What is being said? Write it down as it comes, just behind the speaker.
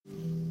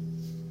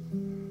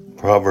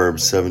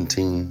Proverbs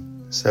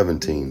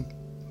 17:17.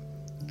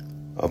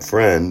 A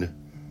friend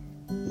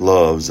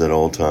loves at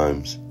all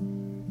times,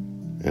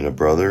 and a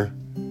brother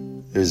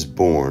is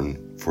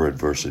born for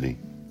adversity.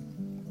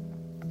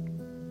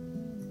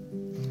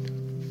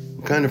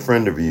 What kind of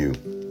friend are you?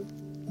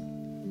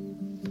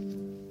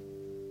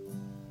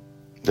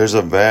 There's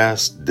a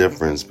vast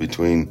difference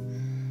between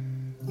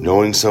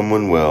knowing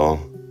someone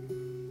well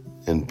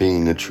and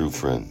being a true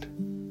friend.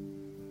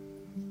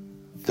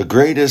 The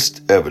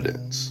greatest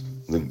evidence,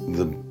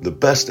 the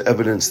best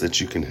evidence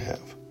that you can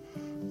have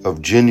of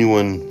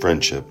genuine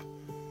friendship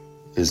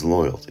is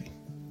loyalty.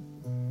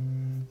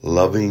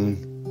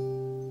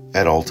 Loving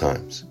at all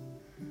times,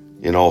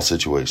 in all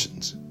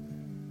situations,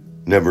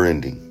 never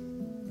ending,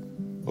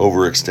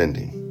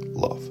 overextending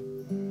love.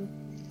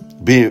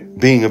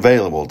 Being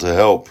available to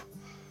help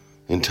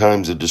in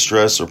times of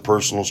distress or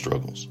personal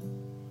struggles.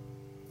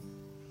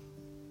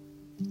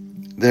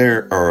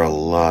 There are a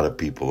lot of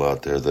people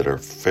out there that are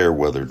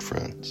fair-weathered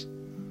friends.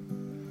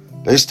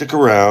 They stick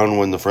around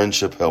when the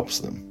friendship helps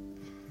them.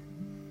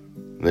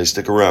 They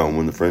stick around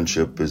when the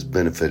friendship is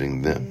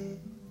benefiting them.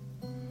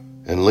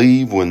 And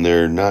leave when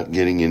they're not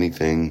getting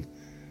anything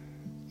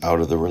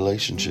out of the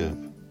relationship.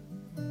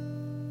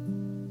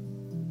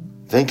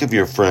 Think of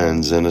your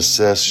friends and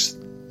assess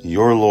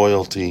your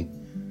loyalty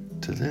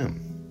to them.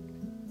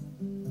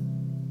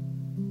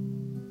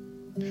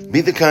 Be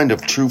the kind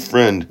of true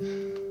friend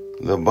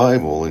the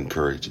Bible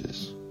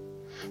encourages.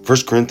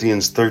 1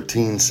 Corinthians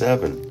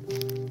 13:7.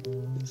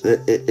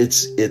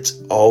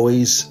 It's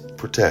always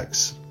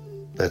protects.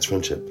 That's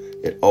friendship.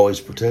 It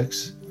always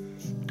protects,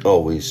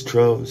 always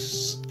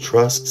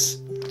trusts,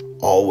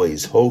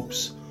 always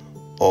hopes,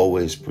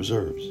 always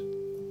preserves.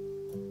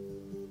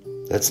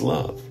 That's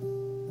love.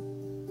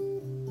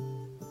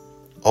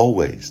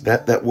 Always.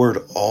 That word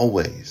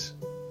always.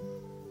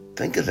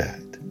 Think of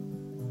that.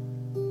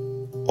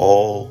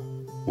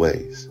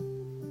 Always.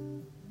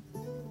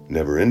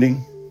 Never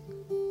ending,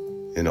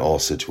 in all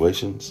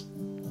situations.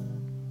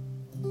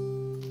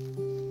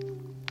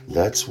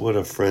 That's what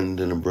a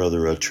friend and a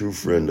brother, a true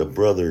friend, a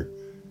brother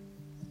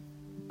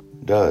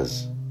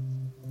does.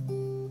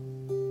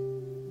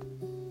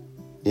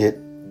 It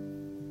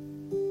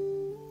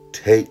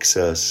takes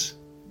us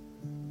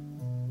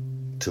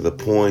to the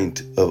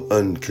point of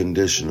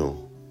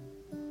unconditional,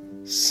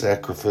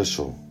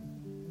 sacrificial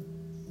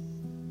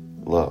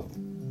love.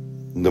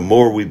 The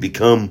more we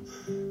become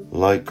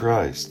like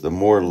Christ, the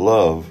more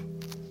love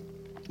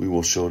we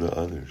will show to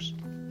others.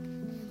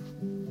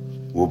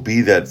 We'll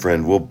be that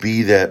friend, we'll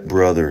be that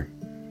brother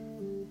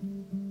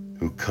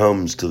who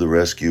comes to the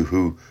rescue,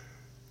 who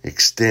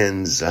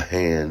extends a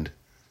hand,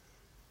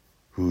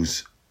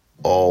 who's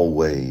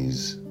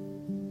always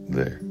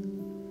there.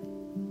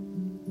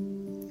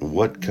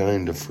 What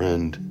kind of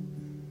friend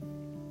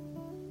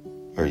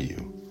are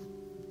you?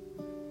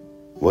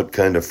 What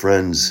kind of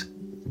friends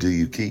do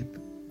you keep?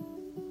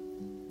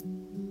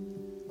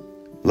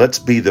 Let's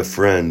be the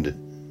friend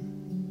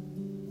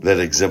that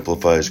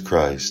exemplifies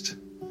Christ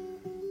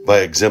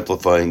by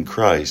exemplifying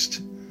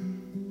Christ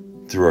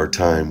through our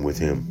time with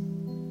Him,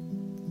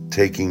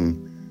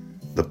 taking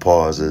the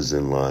pauses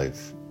in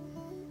life,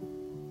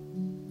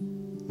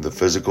 the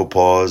physical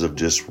pause of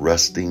just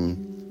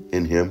resting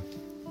in Him,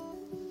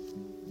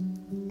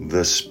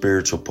 the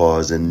spiritual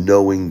pause and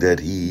knowing that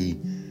He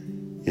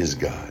is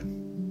God,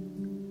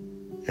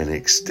 and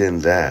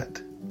extend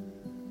that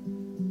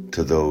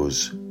to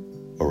those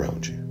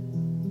around you.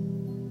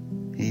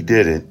 He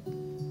did it.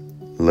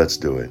 Let's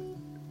do it.